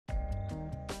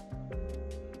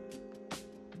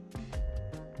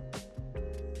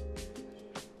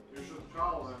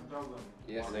call and tell them.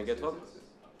 Yes. Can I get one?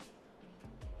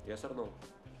 Yes or no?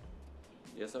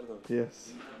 Yes or no?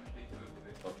 Yes.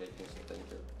 Okay, thank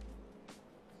you.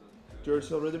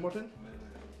 Yours already, Martin?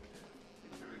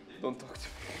 Don't talk to me.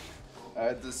 I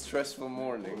had a stressful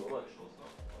morning.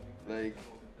 Like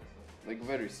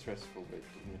very stressful. Wait,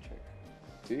 let me check.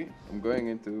 See, I'm going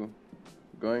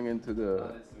into the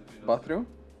bathroom.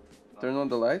 Turn on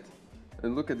the light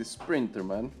and look at this sprinter,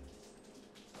 man.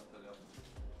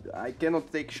 I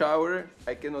cannot take shower.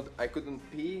 I couldn't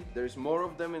pee. There's more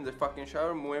of them in the fucking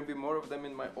shower. Maybe more of them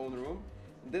in my own room.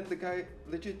 Then the guy,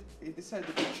 legit, he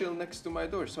decided to chill next to my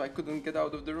door, so I couldn't get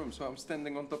out of the room. So I'm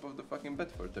standing on top of the fucking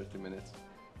bed for 30 minutes.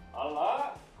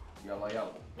 Allah. Yalla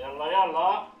yalla. Yalla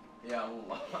yalla.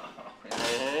 Yalla.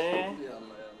 Hey.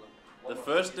 The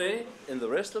first day in the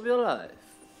rest of your life.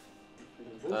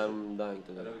 I'm dying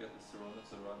today.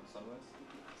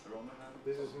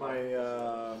 This is my,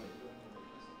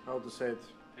 how to say it?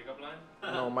 Pickup line?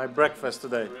 No, my breakfast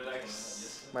today.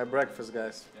 Relax. My breakfast,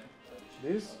 guys.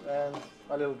 This and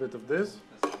a little bit of this.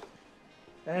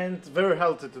 And very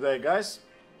healthy today, guys.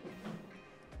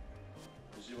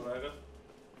 You see what I got?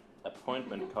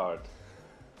 Appointment card.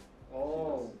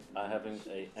 Oh. I'm having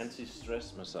a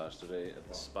anti-stress massage today at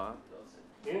the spa.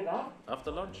 After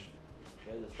lunch.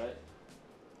 Yeah, that's right.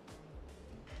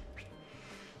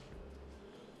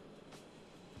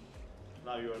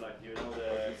 Now you're like, you know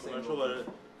the commercial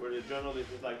where the journalist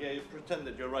is like, yeah, you pretend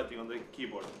that you're writing on the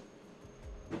keyboard.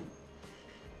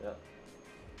 Yeah.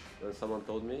 When someone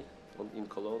told me in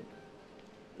Cologne,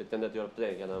 pretend that you're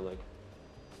playing, and I'm like,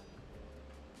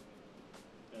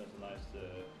 Yeah, it's a nice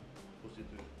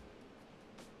positive.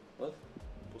 what?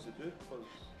 Positive?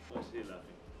 Why is he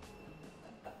laughing?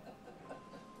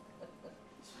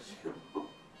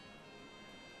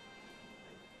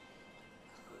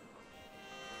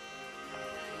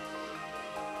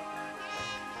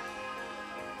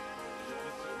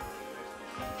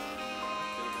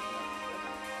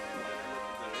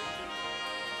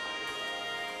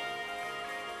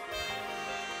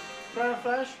 Try a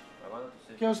flash. I wanted to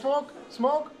say. Can you smoke?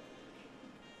 Smoke?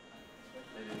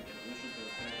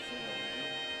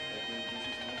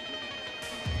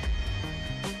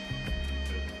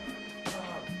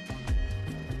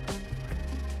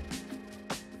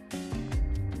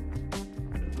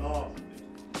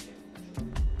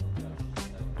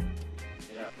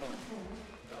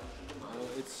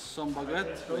 It's some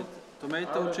baguette with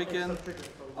tomato, chicken,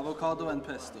 avocado and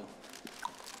pesto.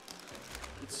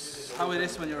 It's how it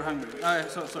is when you're hungry.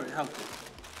 Sorry, healthy.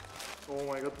 Oh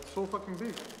my god, it's so fucking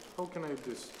big. How can I eat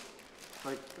this?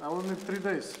 Like, I will need 3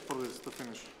 days for this to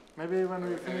finish. Maybe when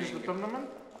we finish the tournament?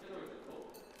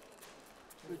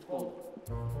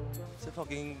 It's a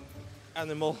fucking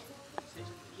animal.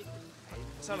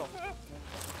 Salon.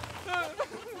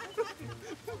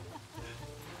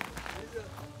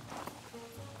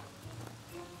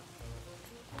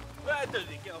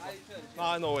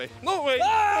 Nah, no way. No way!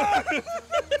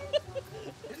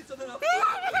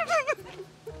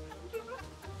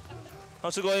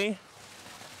 How's it going?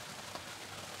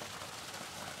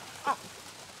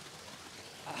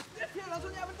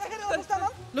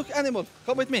 Look, animal,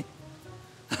 come with me.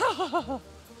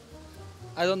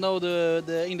 I don't know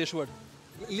the English word.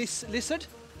 Lizard?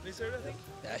 Lizard, I think.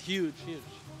 Yeah, huge.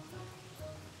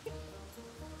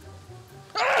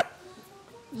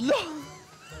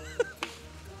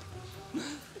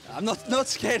 I'm not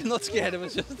scared, it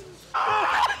was just...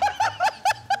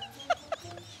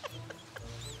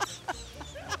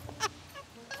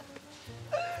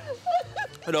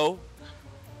 Hello.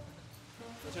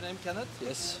 What's your name, Kenneth?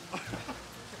 Yes.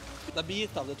 Det er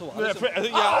bit av det tåa,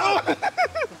 Yeah.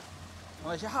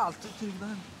 Han ikke helt trygg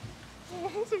der.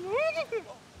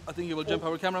 I think you will jump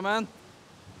our cameraman.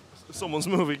 Someone's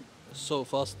moving. So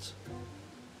fast.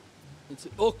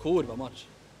 Oh, kurva much.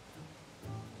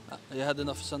 You had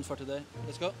enough sun for today.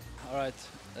 Let's go. All right.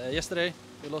 Yesterday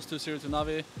we lost 2-0 to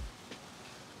NaVi.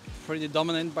 Pretty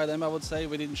dominant by them, I would say.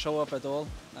 We didn't show up at all.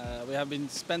 We have been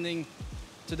spending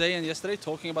today and yesterday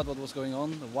talking about what was going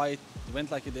on, why it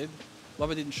went like it did, why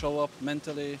we didn't show up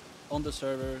mentally on the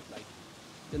server. Like,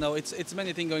 you know, it's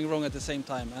many things going wrong at the same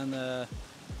time. And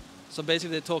so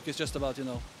basically the talk is just about, you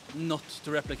know, not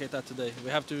to replicate that today.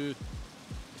 We have to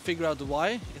figure out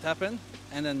why it happened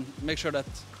and then make sure that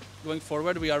going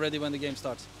forward we are ready when the game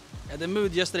starts. The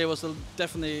mood yesterday was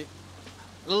definitely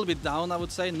a little bit down, I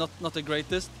would say, not the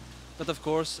greatest, but of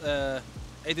course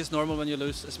it is normal when you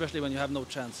lose, especially when you have no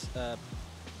chance.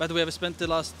 But we have spent the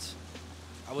last,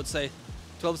 I would say,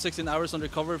 12-16 hours on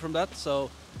recovery from that, so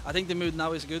I think the mood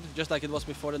now is good, just like it was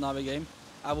before the NaVi game.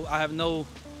 I have no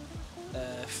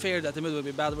fear that the mid will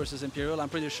be bad versus Imperial. I'm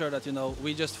pretty sure that, you know,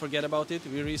 we just forget about it,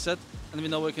 we reset, and we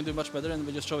know we can do much better, and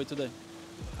we just show it today.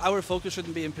 Our focus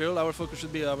shouldn't be Imperial, our focus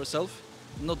should be ourselves,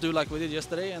 not do like we did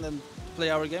yesterday, and then play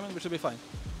our game, and we should be fine.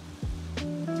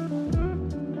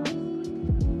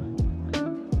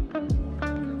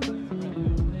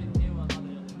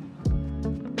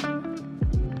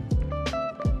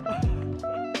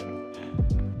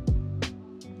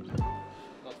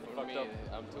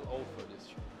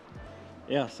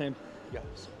 Yeah, same. Yeah,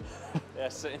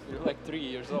 same. You're like 3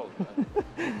 years old.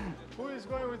 Who is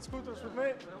going with scooters with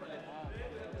me?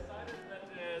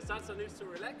 Sansa needs to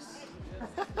relax.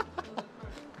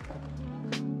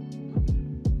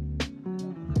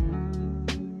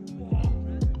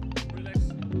 Relax.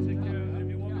 Take care. If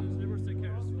you walk in the rivers, take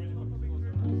care. It's really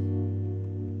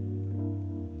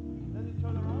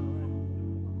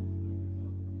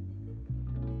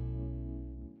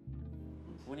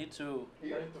We need to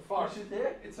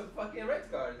It's a fucking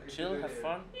red card. chill, have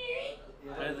fun,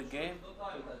 play the game,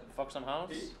 fuck some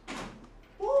hounds.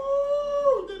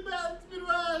 Woo! They banned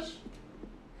Mirage!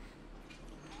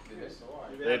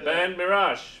 They banned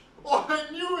Mirage. Oh,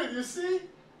 I knew it, you see?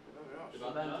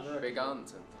 Big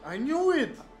answer. I knew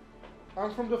it!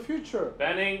 I'm from the future.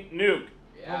 Banning Nuke.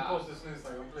 Don't post this on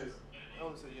Instagram, please.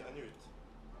 Honestly, I knew it.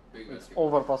 It's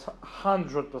overpass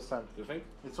 100%. You think?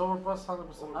 It's overpass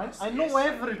 100%. I know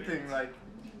everything. Like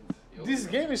this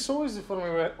game is so easy for me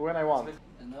when I want.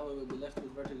 And now we will be left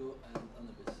with Vertigo and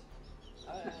Anubis.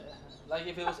 Like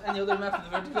if it was any other map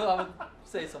with Vertigo, I would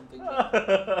say something. That's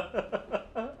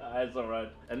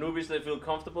alright. Anubis they feel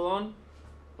comfortable on,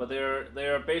 but they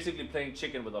are basically playing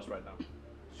chicken with us right now.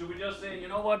 Should we just say, you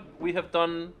know what? We have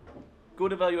done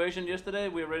good evaluation yesterday.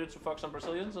 We're ready to fuck some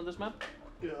Brazilians on this map.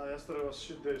 Yeah, yesterday was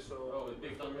shit day, so. Oh, we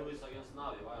picked Anubis against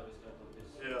NaVi. Why are we scared of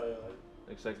this?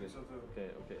 Yeah. Exactly.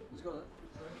 Okay. Let's go then.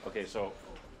 Okay, so.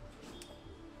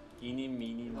 Eeny,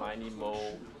 meeny, miny,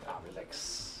 mo.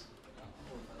 Relax.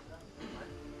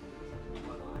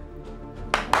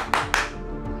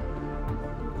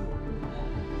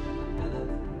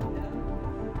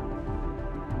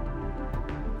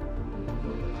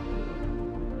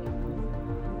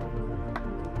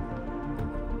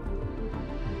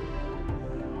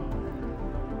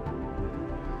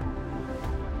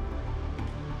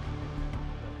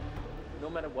 No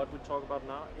matter what we talk about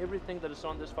now, everything that is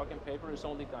on this fucking paper is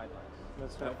only guidelines.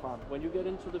 Let's have fun. When you get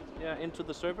into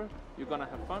the server, you're gonna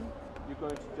have fun. You're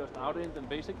going to just out-int them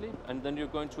basically, and then you're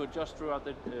going to adjust throughout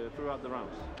the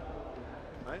rounds.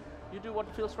 Right? You do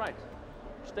what feels right.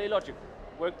 Stay logical.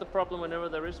 Work the problem whenever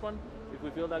there is one. If we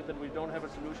feel like that we don't have a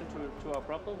solution to our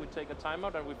problem, we take a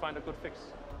timeout and we find a good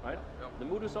fix. Right? The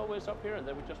mood is always up here, and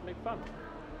then we just make fun.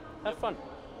 Have fun.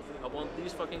 I want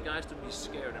these fucking guys to be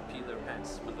scared and pee their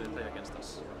pants when they play against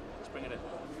us. Let's bring it in.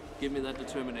 Give me that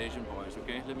determination, boys,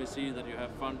 okay? Let me see that you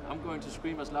have fun. I'm going to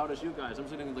scream as loud as you guys. I'm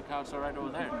sitting in the couch right over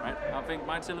there, right? I think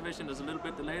my television is a little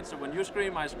bit delayed, so when you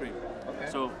scream, I scream. Okay.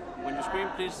 So when you scream,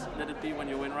 please let it be when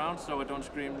you win rounds, so I don't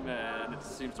scream and it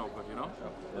seems awkward, you know?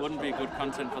 Wouldn't be good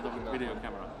content for the video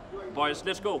camera. Boys,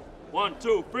 let's go. 1,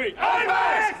 2, 3,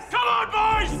 Apex! Come on,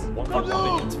 boys! One foot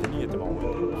against Vinny at the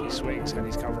moment. He swings and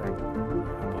he's covering.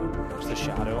 There's the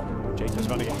shadow. Jacob's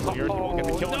going to get cleared. He won't get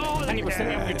the kill. No, and he was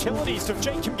setting up utility, so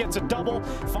Jacob gets a double.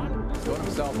 Got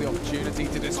himself the opportunity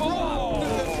to disrupt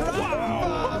the trap.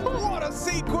 Wow. What a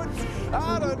sequence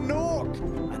out of Nork.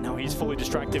 And now he's fully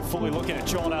distracted, fully looking at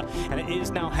Jota, and it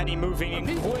is now Henny moving in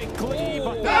quickly,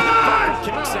 but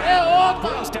kicks in,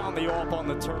 brings down the AWP on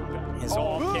the turn. His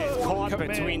AWP gets caught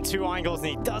between two angles, and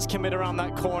he does commit around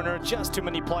that corner. Just too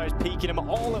many players peeking him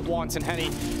all at once, and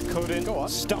Henny couldn't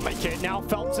stomach it. Now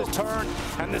Phelps' turn,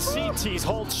 and the CTs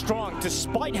hold strong.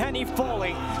 Despite Henny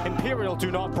falling, Imperial do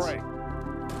not break.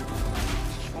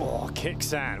 Oh,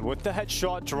 jkaem with the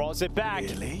headshot, draws it back.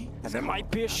 Really? And there might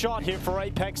be a shot here for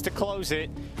Apex to close it.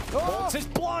 Bolts is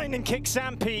blind and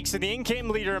jkaem peeks, and the in-game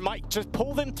leader might just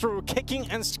pull them through, kicking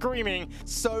and screaming.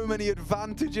 So many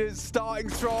advantages, starting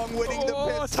strong, winning the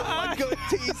pistol, a good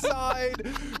T-side.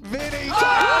 Vinny.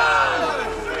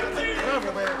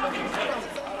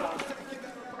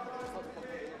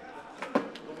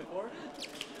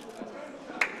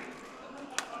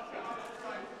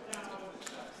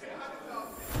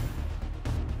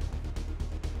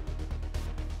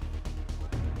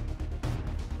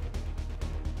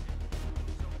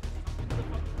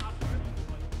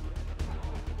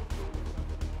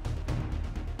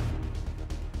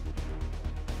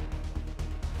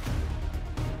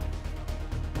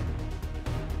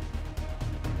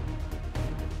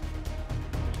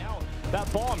 That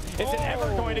bomb isn't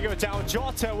ever going to go down.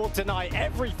 Jota will deny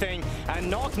everything, and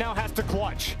Nok now has to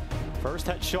clutch. First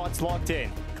headshot's locked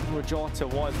in. Jota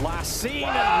was last seen,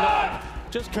 and Nog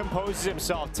just composes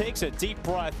himself, takes a deep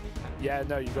breath. Yeah,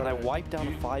 no, you got to wipe down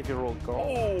a 5-year-old girl.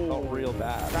 Oh, felt real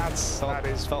bad.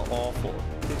 Felt awful.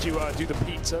 Did you do the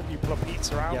pizza? You pull a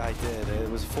pizza out? Yeah, I did. It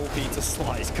was a full pizza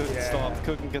slice. Couldn't stop.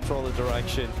 Couldn't control the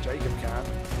direction. Jacob can.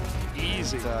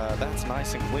 Easy. That's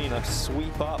nice and clean. A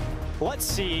sweep up. Let's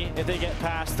see if they get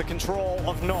past the control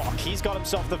of Nok. He's got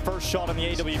himself the first shot on the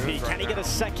AWP. Can he get a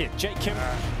second? jkaem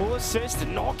will assist.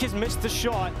 Nok has missed the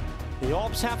shot. The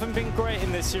ops haven't been great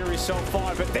in this series so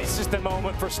far, but this is the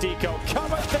moment for Stiko.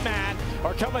 Cometh the man,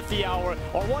 or cometh the hour,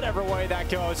 or whatever way that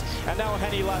goes. And now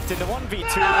Henny left in the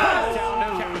 1v2.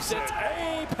 Down to caps it.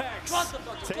 Apex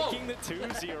taking the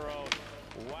 2-0.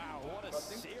 Wow, what a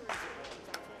series.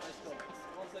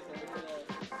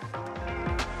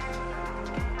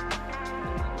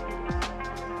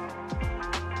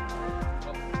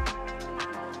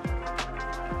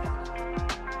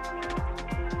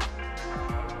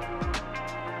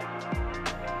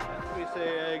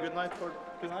 Good night for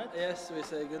tonight? Yes, we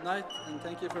say good night and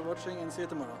thank you for watching and see you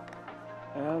tomorrow.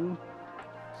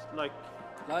 Like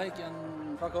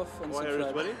and fuck off and why are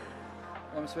you sweaty?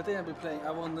 I'm sweaty. I've been playing.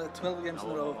 I won 12 games in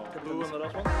a row. Who won the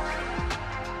last one?